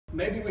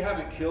maybe we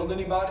haven't killed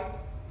anybody.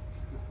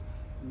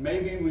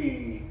 Maybe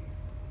we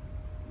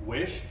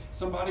wished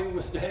somebody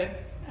was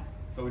dead,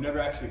 but we never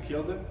actually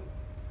killed them.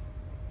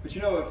 But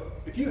you know,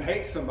 if you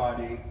hate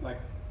somebody like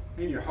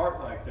in your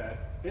heart like that,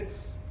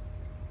 it's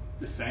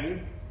the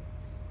same.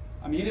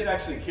 I mean, you didn't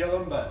actually kill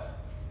them, but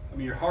I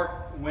mean, your heart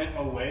went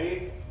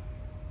away.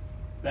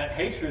 That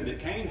hatred that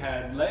Cain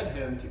had led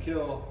him to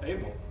kill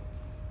Abel.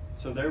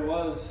 So there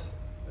was,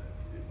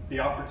 the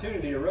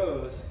opportunity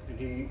arose, and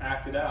he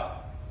acted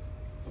out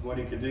of what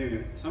he could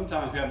do.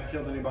 Sometimes we haven't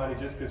killed anybody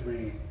just because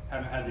we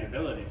haven't had the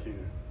ability to.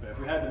 But if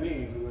we had the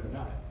means, we would have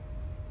done it.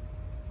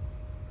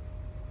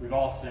 We've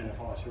all sinned and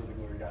fallen short of the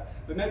glory of God.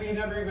 But maybe you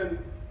never even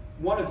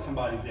wanted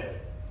somebody dead.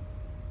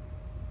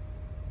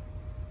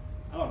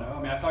 I don't know.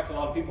 I mean, I talked to a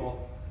lot of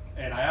people,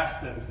 and I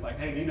asked them, like,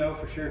 hey, do you know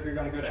for sure if you're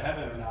going to go to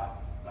heaven or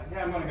not? Like,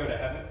 yeah, I'm going to go to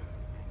heaven.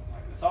 I'm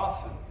like, it's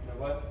awesome. You know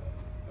what?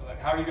 They're like,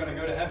 how are you going to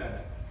go to heaven?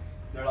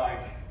 They're like,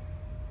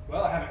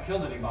 well, I haven't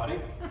killed anybody.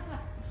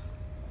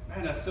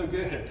 Man, that's so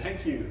good.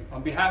 Thank you.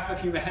 On behalf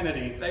of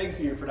humanity, thank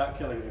you for not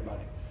killing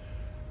anybody.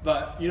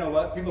 But you know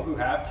what? People who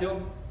have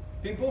killed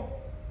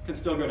people can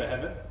still go to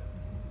heaven,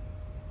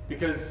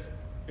 because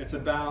it's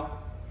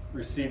about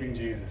receiving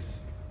Jesus.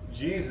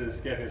 Jesus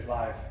gave his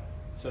life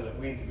so that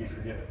we could be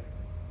forgiven.